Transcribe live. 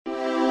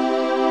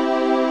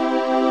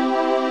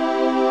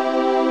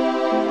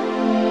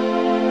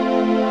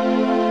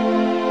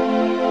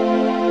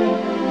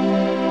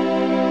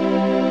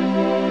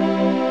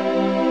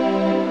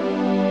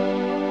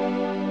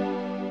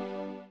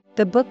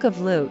The book of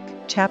Luke,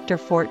 chapter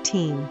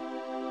 14.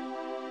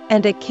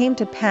 And it came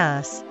to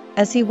pass,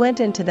 as he went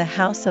into the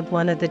house of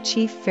one of the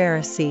chief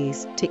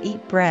Pharisees to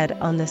eat bread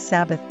on the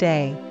Sabbath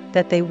day,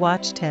 that they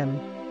watched him.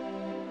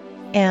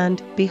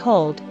 And,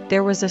 behold,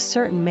 there was a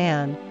certain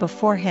man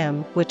before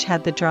him which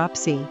had the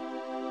dropsy.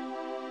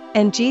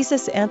 And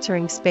Jesus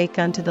answering spake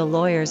unto the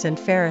lawyers and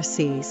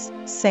Pharisees,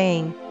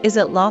 saying, Is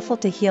it lawful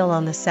to heal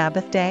on the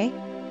Sabbath day?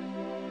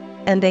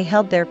 And they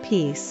held their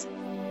peace.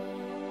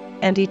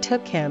 And he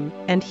took him,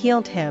 and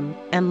healed him,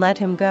 and let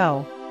him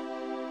go.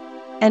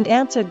 And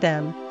answered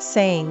them,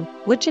 saying,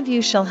 Which of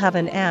you shall have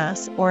an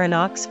ass or an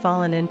ox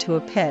fallen into a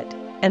pit,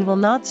 and will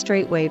not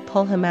straightway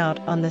pull him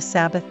out on the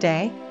Sabbath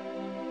day?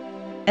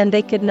 And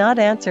they could not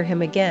answer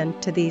him again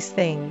to these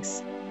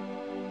things.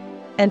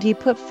 And he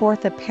put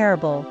forth a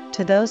parable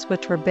to those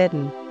which were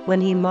bidden, when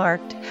he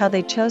marked how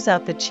they chose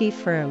out the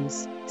chief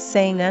rooms,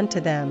 saying unto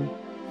them,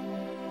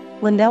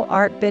 When thou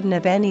art bidden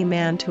of any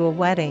man to a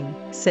wedding,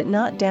 sit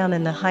not down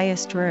in the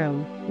highest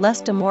room,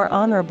 lest a more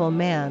honorable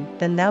man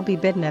than thou be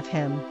bidden of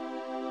him.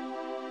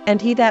 And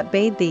he that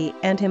bade thee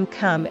and him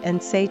come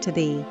and say to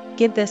thee,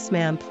 Give this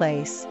man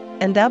place,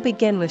 and thou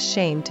begin with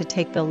shame to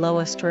take the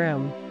lowest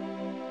room.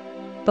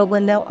 But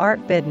when thou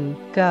art bidden,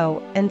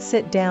 go and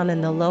sit down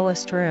in the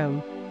lowest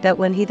room, that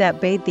when he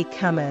that bade thee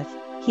cometh,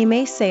 he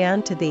may say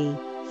unto thee,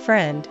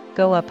 Friend,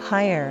 go up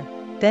higher,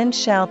 then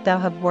shalt thou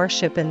have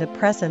worship in the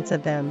presence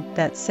of them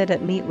that sit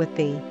at meat with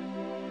thee.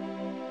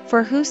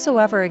 For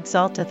whosoever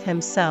exalteth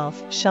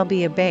himself shall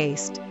be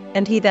abased,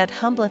 and he that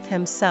humbleth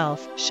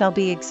himself shall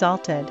be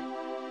exalted.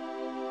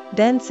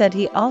 Then said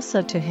he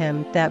also to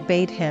him that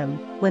bade him,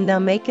 When thou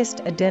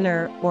makest a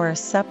dinner or a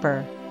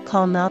supper,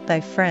 call not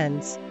thy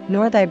friends,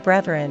 nor thy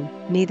brethren,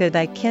 neither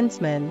thy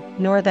kinsmen,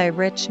 nor thy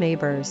rich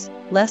neighbors,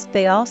 lest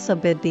they also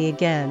bid thee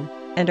again,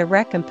 and a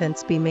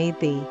recompense be made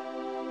thee.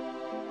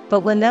 But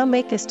when thou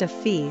makest a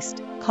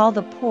feast, call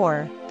the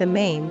poor, the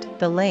maimed,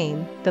 the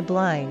lame, the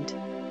blind.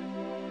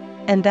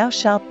 And thou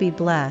shalt be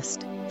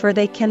blessed, for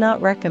they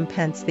cannot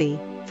recompense thee,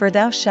 for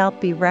thou shalt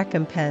be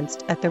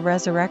recompensed at the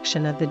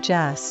resurrection of the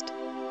just.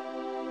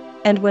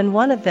 And when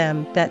one of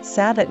them that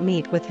sat at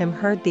meat with him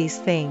heard these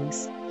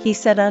things, he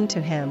said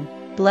unto him,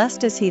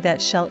 Blessed is he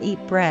that shall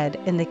eat bread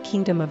in the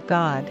kingdom of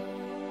God.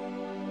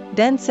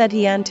 Then said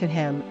he unto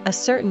him, A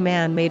certain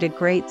man made a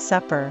great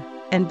supper,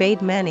 and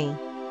bade many,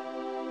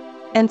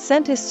 and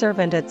sent his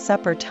servant at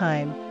supper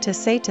time to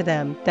say to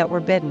them that were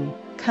bidden,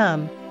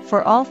 Come,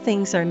 for all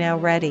things are now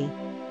ready.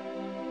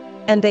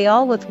 And they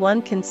all with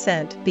one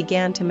consent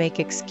began to make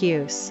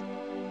excuse.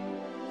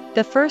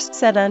 The first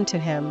said unto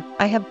him,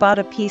 I have bought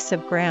a piece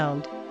of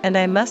ground, and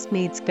I must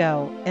needs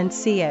go and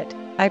see it,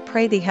 I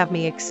pray thee have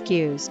me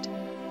excused.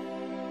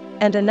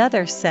 And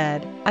another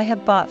said, I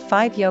have bought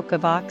 5 yoke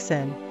of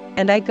oxen,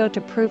 and I go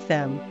to prove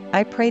them,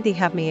 I pray thee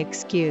have me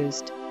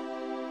excused.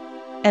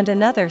 And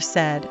another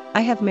said,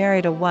 I have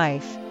married a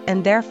wife,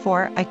 and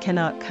therefore I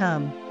cannot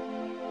come.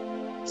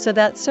 So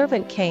that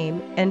servant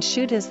came and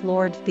shewed his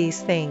lord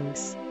these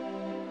things.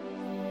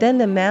 Then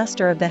the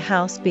master of the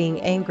house being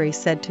angry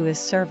said to his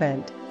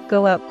servant,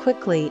 Go out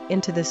quickly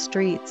into the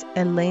streets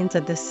and lanes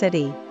of the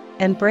city,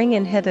 and bring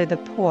in hither the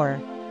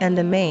poor, and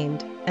the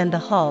maimed, and the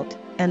halt,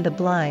 and the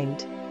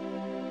blind.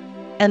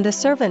 And the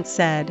servant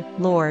said,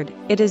 Lord,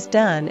 it is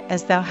done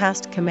as thou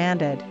hast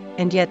commanded,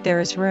 and yet there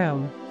is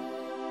room.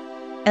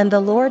 And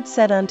the Lord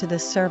said unto the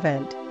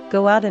servant,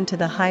 Go out into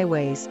the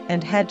highways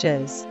and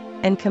hedges,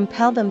 and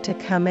compel them to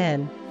come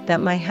in,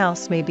 that my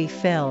house may be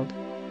filled.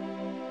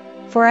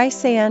 For I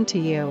say unto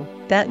you,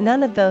 that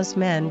none of those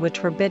men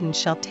which were bidden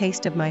shall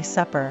taste of my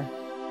supper.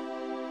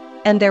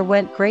 And there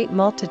went great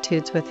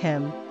multitudes with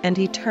him, and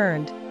he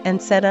turned,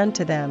 and said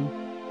unto them,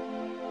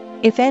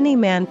 If any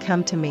man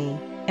come to me,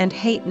 and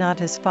hate not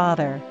his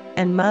father,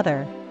 and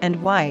mother,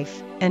 and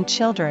wife, and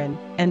children,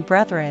 and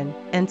brethren,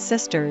 and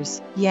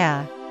sisters,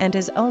 yea, and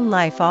his own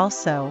life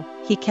also,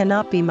 he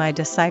cannot be my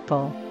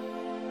disciple.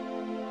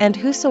 And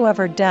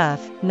whosoever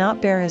doth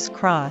not bear his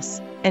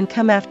cross, and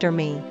come after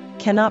me,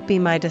 cannot be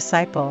my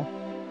disciple.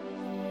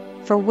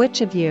 For which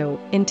of you,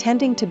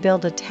 intending to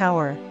build a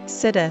tower,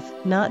 sitteth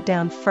not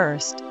down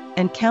first,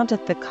 and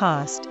counteth the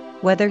cost,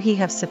 whether he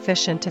have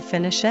sufficient to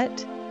finish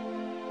it?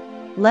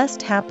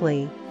 Lest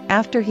haply,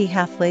 after he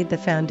hath laid the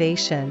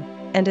foundation,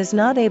 and is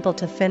not able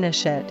to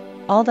finish it,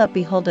 all that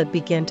behold it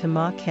begin to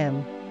mock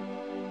him,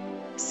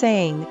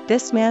 saying,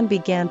 This man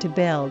began to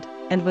build,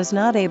 and was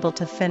not able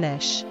to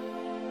finish.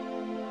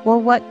 Or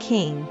what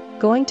king,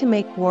 going to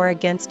make war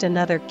against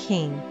another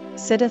king,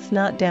 sitteth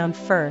not down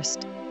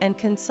first, and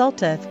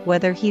consulteth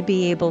whether he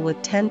be able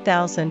with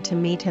 10,000 to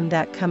meet him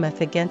that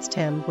cometh against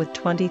him with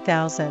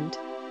 20,000?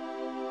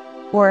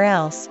 Or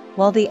else,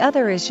 while the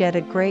other is yet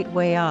a great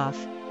way off,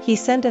 he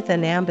sendeth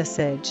an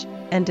ambassage,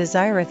 and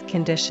desireth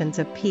conditions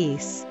of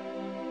peace.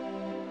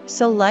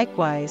 So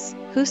likewise,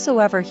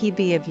 whosoever he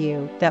be of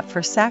you that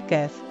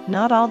forsaketh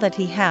not all that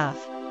he hath,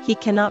 he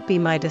cannot be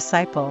my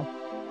disciple.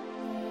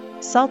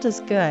 Salt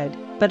is good,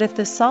 but if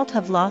the salt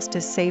have lost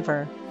his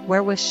savor,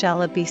 wherewith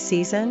shall it be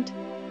seasoned?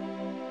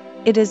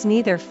 It is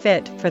neither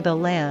fit for the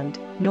land,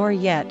 nor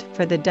yet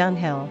for the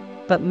dunghill,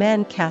 but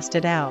men cast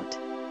it out.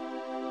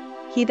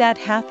 He that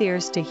hath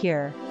ears to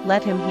hear,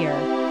 let him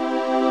hear.